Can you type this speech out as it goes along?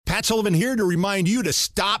Matt Sullivan here to remind you to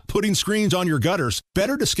stop putting screens on your gutters.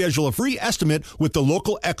 Better to schedule a free estimate with the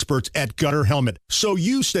local experts at Gutter Helmet so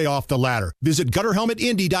you stay off the ladder. Visit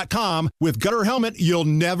GutterHelmetIndy.com. With Gutter Helmet, you'll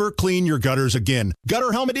never clean your gutters again.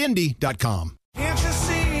 GutterHelmetIndy.com. Can't you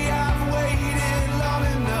see I've waited long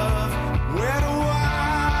enough? Where do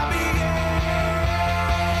I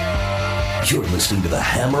begin? You're listening to the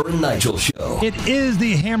Hammer and Nigel Show. It is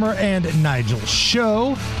the Hammer and Nigel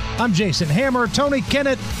Show. I'm Jason Hammer. Tony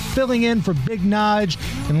Kennett filling in for Big Nige.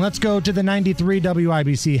 And let's go to the 93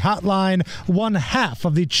 WIBC hotline. One half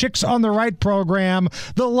of the Chicks on the Right program.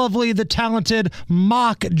 The lovely, the talented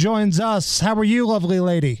Mock joins us. How are you, lovely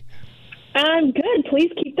lady? I'm good. Please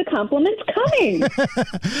keep the compliments coming.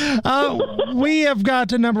 We have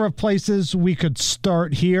got a number of places we could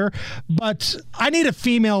start here, but I need a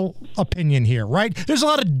female opinion here, right? There's a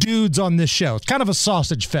lot of dudes on this show. It's kind of a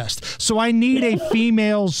sausage fest. So I need a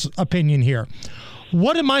female's opinion here.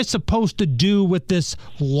 What am I supposed to do with this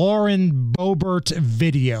Lauren Boebert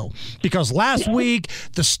video? Because last week,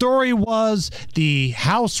 the story was the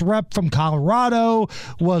House rep from Colorado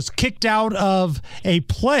was kicked out of a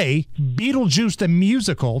play, Beetlejuice the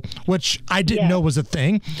Musical, which I didn't know was a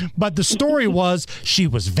thing. But the story was she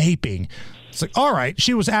was vaping. It's like, all right,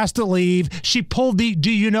 she was asked to leave. She pulled the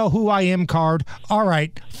 "Do you know who I am" card. All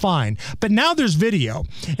right, fine. But now there's video,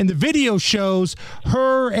 and the video shows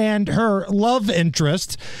her and her love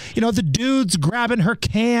interest. You know, the dude's grabbing her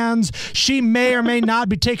cans. She may or may not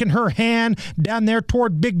be taking her hand down there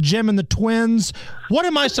toward Big Jim and the twins. What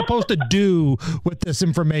am I supposed to do with this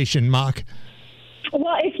information, Mock?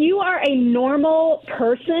 Well, if you are a normal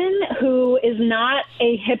person who is not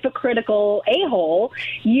a hypocritical a-hole,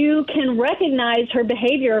 you can recognize her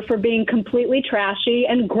behavior for being completely trashy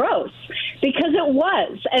and gross, because it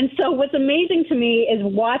was. And so what's amazing to me is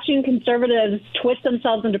watching conservatives twist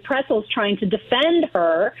themselves into pretzels trying to defend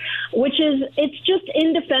her, which is, it's just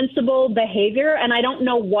indefensible behavior, and I don't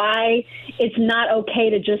know why it's not okay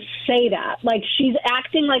to just say that. Like, she's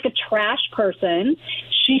acting like a trash person.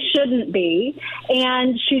 She shouldn't be,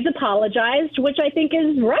 and she's apologized, which I think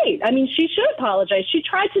is right. I mean, she should apologize. She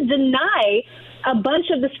tried to deny a bunch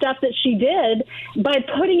of the stuff that she did by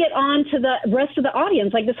putting it on to the rest of the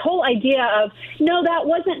audience. Like this whole idea of, no, that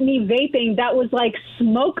wasn't me vaping. That was like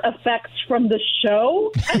smoke effects from the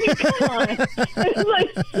show. I mean, come on. It's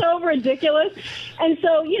like so ridiculous. And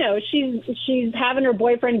so, you know, she's having her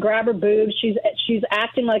boyfriend grab her boobs. She's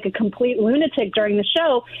acting like a complete lunatic during the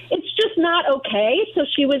show. It's just not okay. So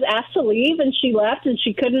she was asked to leave, and she left, and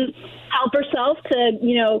she couldn't help herself to,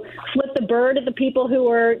 you know, flip the bird at the people who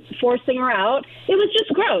were forcing her out. It was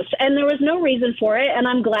just gross, and there was no reason for it, and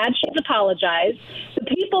I'm glad she's apologized. The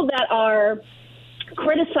people that are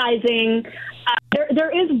criticizing,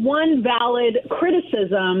 there is one valid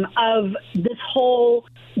criticism of this whole,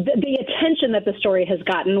 the attention that the story has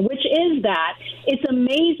gotten, which is that it's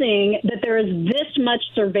amazing that there is this much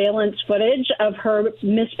surveillance footage of her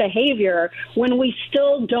misbehavior when we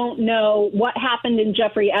still don't know what happened in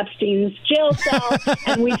Jeffrey Epstein's jail cell,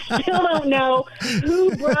 and we still don't know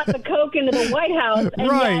who brought the coke into the White House, and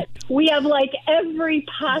yet we have like every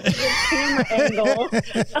possible camera angle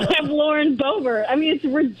of Lauren Boebert. I mean, it's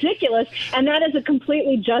ridiculous, and that is a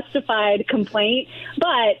completely justified complaint,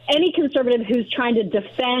 but any conservative who's trying to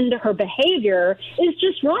defend her behavior is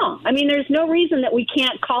just wrong. I mean, there's no reason that we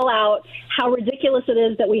can't call out how ridiculous it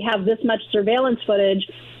is that we have this much surveillance footage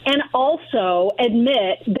and also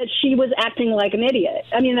admit that she was acting like an idiot.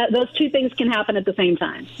 I mean, those two things can happen at the same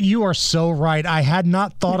time. You are so right. I had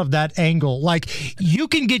not thought of that angle. Like, you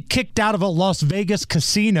can get kicked out of a Las Vegas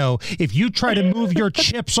casino if you try to move your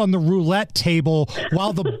chips on the roulette table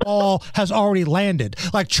while the ball has already landed.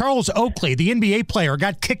 Like Charles Oakley, the NBA player,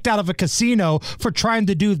 got kicked out of a casino for trying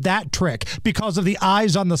to do that trick because of the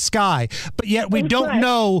eyes on the sky. But yet we don't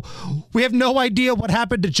know. We have no idea what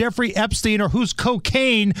happened to Jeffrey Epstein or whose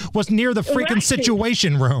cocaine was near the freaking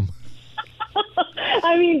Situation Room.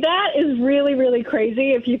 I mean, that is really, really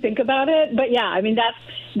crazy if you think about it. But yeah, I mean,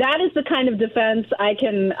 that is the kind of defense I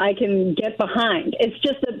can get behind. It's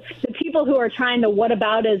just that the people who are trying the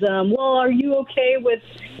whataboutism, well, are you okay with,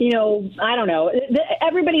 you know, I don't know.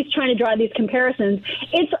 Everybody's trying to draw these comparisons.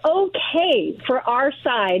 It's okay for our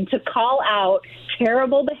side to call out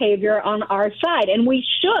terrible behavior on our side, and we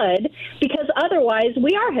should, because otherwise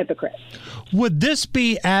we are hypocrites. Would this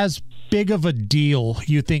be as big of a deal,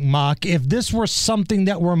 you think, Mock, if this were something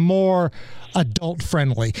that were more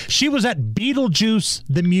adult-friendly? She was at Beetlejuice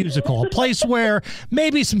the Musical, a place where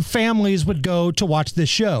maybe some families would go to watch this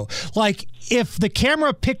show. Like, if the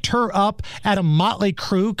camera picked her up at a Motley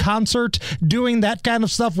Crue concert doing that kind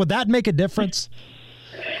of stuff, would that make a difference?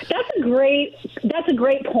 That's a a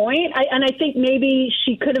great point. And I think maybe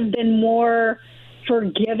she could have been more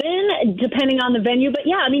forgiven depending on the venue. But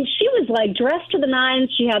yeah, I mean, she was like dressed to the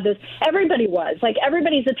nines. She had this,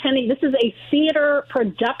 everybody's attending. This is a theater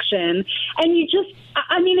production. And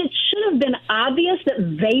it should have been obvious that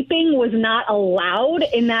vaping was not allowed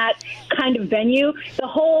in that kind of venue. The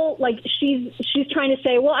whole, she's trying to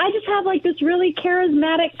say, well, I just have like this really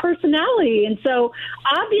charismatic personality. And so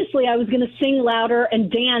obviously I was going to sing louder and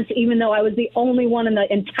dance, even though I was the only one in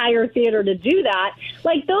the entire theater to do that.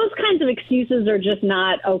 Like, those kinds of excuses are just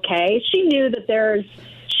not okay. She knew that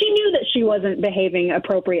she wasn't behaving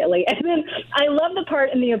appropriately. And then I love the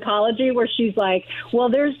part in the apology where she's like, well,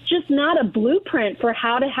 there's just not a blueprint for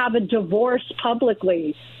how to have a divorce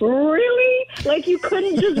publicly. Really? Like, you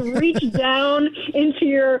couldn't just reach down into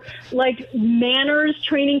your, manners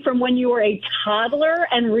training from when you were a toddler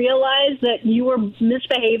and realize that you were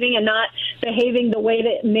misbehaving and not behaving the way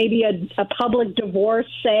that maybe a public divorce,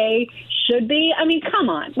 say, should be? I mean, come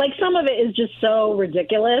on. Some of it is just so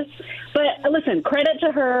ridiculous. But listen, credit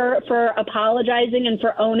to her for apologizing and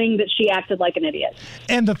for owning that she acted like an idiot.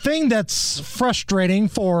 And the thing that's frustrating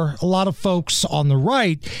for a lot of folks on the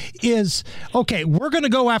right is, okay, we're going to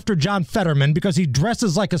go after John Fetterman because he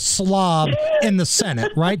dresses like a slob in the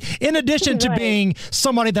Senate, right? In addition to being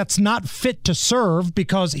somebody that's not fit to serve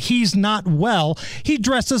because he's not well, he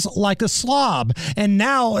dresses like a slob. And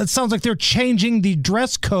now it sounds like they're changing the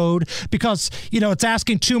dress code because, it's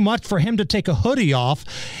asking too much for him to take a hoodie off.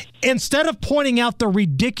 Instead of pointing out the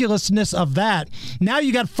ridiculousness of that, now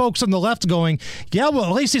you got folks on the left going, yeah, well,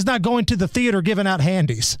 at least he's not going to the theater giving out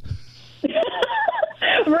handies.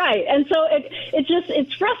 Right. And so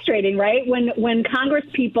it's frustrating, right? When Congress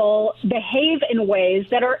people behave in ways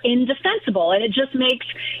that are indefensible. And it just makes,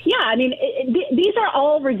 these are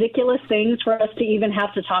all ridiculous things for us to even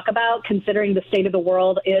have to talk about, considering the state of the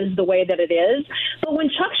world is the way that it is. But when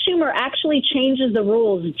Chuck Schumer actually changes the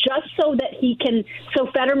rules just so that so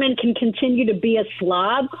Fetterman can continue to be a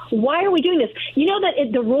slob, why are we doing this? You know that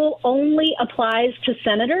the rule only applies to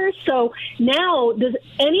senators. So now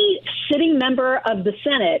any sitting member of the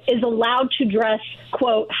Senate is allowed to dress,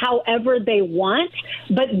 quote, however they want,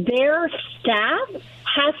 but their staff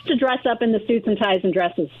has to dress up in the suits and ties and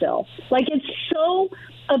dresses still. It's so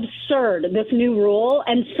absurd, this new rule,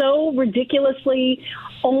 and so ridiculously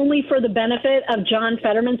only for the benefit of John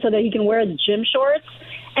Fetterman so that he can wear his gym shorts.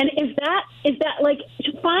 And is that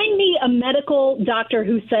find me a medical doctor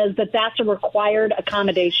who says that that's a required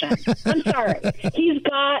accommodation. I'm sorry. He's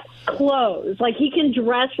got clothes. He can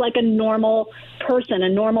dress like a normal person, a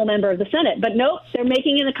normal member of the Senate. But nope, they're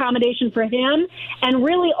making an accommodation for him and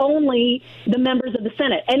really only the members of the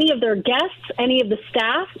Senate. Any of their guests, any of the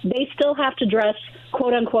staff, they still have to dress,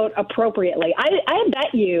 quote unquote, appropriately. I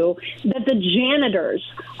bet you that the janitors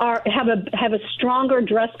have a stronger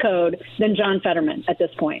dress code than John Fetterman at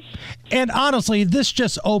this point. And honestly, this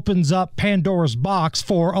just opens up Pandora's box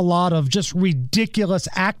for a lot of just ridiculous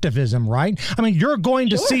activism, right? I mean, you're going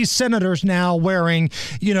to see senators now wearing,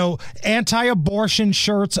 anti-abortion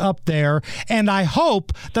shirts up there. And I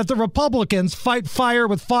hope that the Republicans fight fire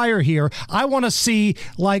with fire here. I want to see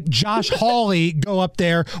Josh Hawley go up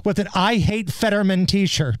there with an I Hate Fetterman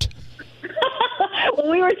t-shirt.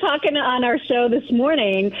 Well, we were talking on our show this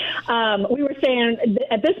morning. We were saying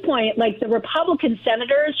at this point, the Republican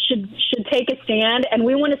senators should take a stand, and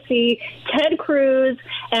we want to see Ted Cruz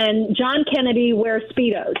and John Kennedy wear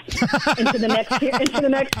Speedos into the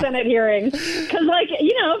next Senate hearing. Because,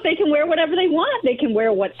 if they can wear whatever they want, they can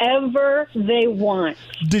wear whatever they want.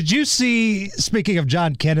 Did you see, speaking of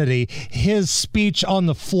John Kennedy, his speech on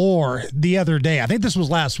the floor the other day? I think this was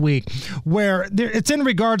last week, where it's in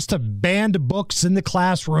regards to banned books in the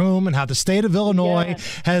classroom and how the state of Illinois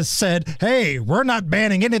has said, hey, we're not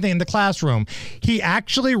banning anything in the classroom. He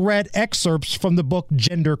actually read excerpts from the book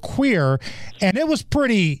Gender Queer, and it was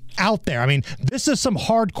pretty out there. I mean, this is some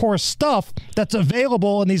hardcore stuff that's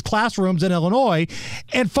available in these classrooms in Illinois,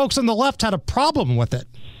 and folks on the left had a problem with it.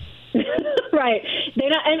 Right.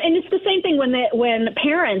 And it's the same thing when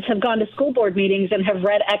parents have gone to school board meetings and have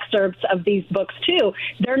read excerpts of these books too.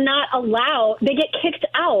 They're not allowed. They get kicked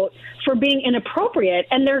out for being inappropriate,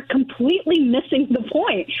 and they're completely missing the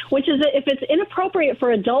point, which is that if it's inappropriate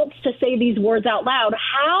for adults to say these words out loud,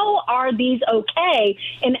 how are these okay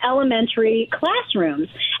in elementary classrooms?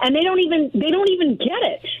 And they don't even get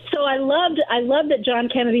it. So I loved that John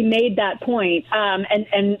Kennedy made that point,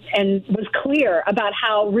 and was clear about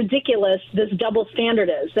how ridiculous this double standard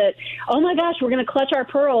is. That, oh my gosh, we're going to clutch our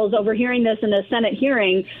pearls over hearing this in a Senate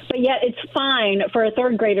hearing, but yet it's fine for a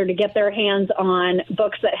third grader to get their hands on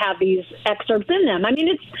books that have these excerpts in them. I mean,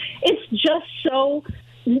 it's just so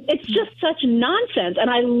it's just such nonsense. And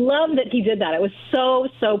I love that he did that. It was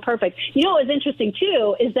so perfect. You know what was interesting,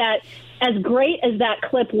 too, is that as great as that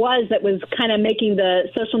clip was that was kind of making the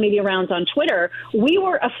social media rounds on Twitter, we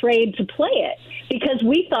were afraid to play it because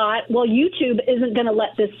we thought, well, YouTube isn't going to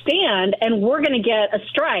let this stand and we're going to get a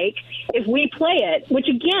strike if we play it, which,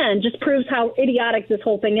 again, just proves how idiotic this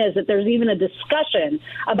whole thing is, that there's even a discussion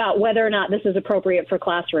about whether or not this is appropriate for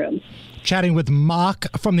classrooms. Chatting with Mock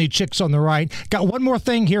from the Chicks on the Right. Got one more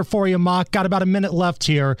thing here for you, Mock. Got about a minute left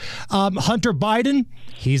here. Hunter Biden,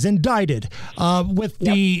 he's indicted. With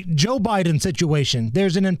the Joe Biden situation,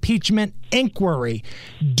 there's an impeachment inquiry.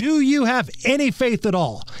 Do you have any faith at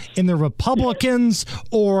all in the Republicans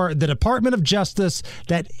or the Department of Justice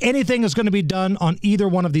that anything is going to be done on either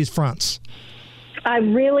one of these fronts? I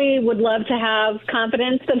really would love to have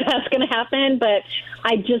confidence that that's going to happen, but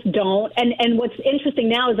I just don't. And what's interesting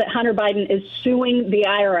now is that Hunter Biden is suing the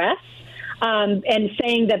IRS and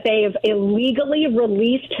saying that they have illegally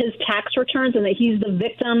released his tax returns and that he's the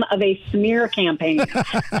victim of a smear campaign.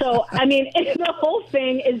 So, I mean, the whole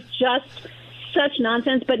thing is just such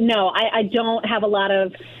nonsense. But no, I don't have a lot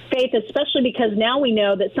of faith, especially because now we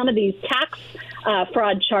know that some of these tax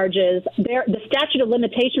fraud charges, the statute of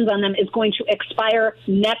limitations on them is going to expire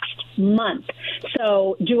next month.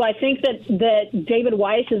 So do I think that David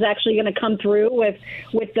Weiss is actually going to come through with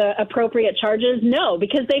the appropriate charges? No,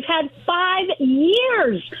 because they've had 5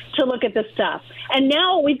 years to look at this stuff. And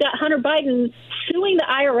now we've got Hunter Biden suing the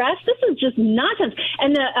IRS. This is just nonsense.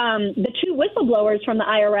 And the two whistleblowers from the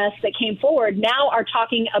IRS that came forward now are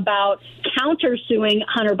talking about counter-suing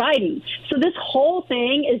Hunter Biden. So this whole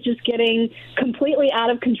thing is just getting completely out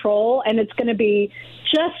of control, and it's going to be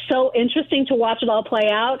just so interesting to watch it all play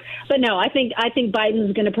out. But no, I think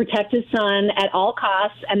Biden's going to protect his son at all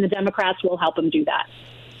costs, and the Democrats will help him do that.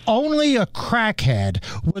 Only a crackhead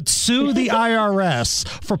would sue the IRS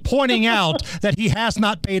for pointing out that he has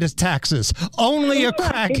not paid his taxes. Only a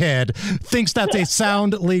crackhead thinks that's a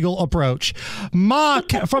sound legal approach. Mock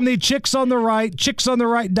from the Chicks on the Right,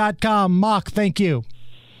 chicksontheright.com. Mock, thank you.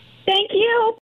 Thank you.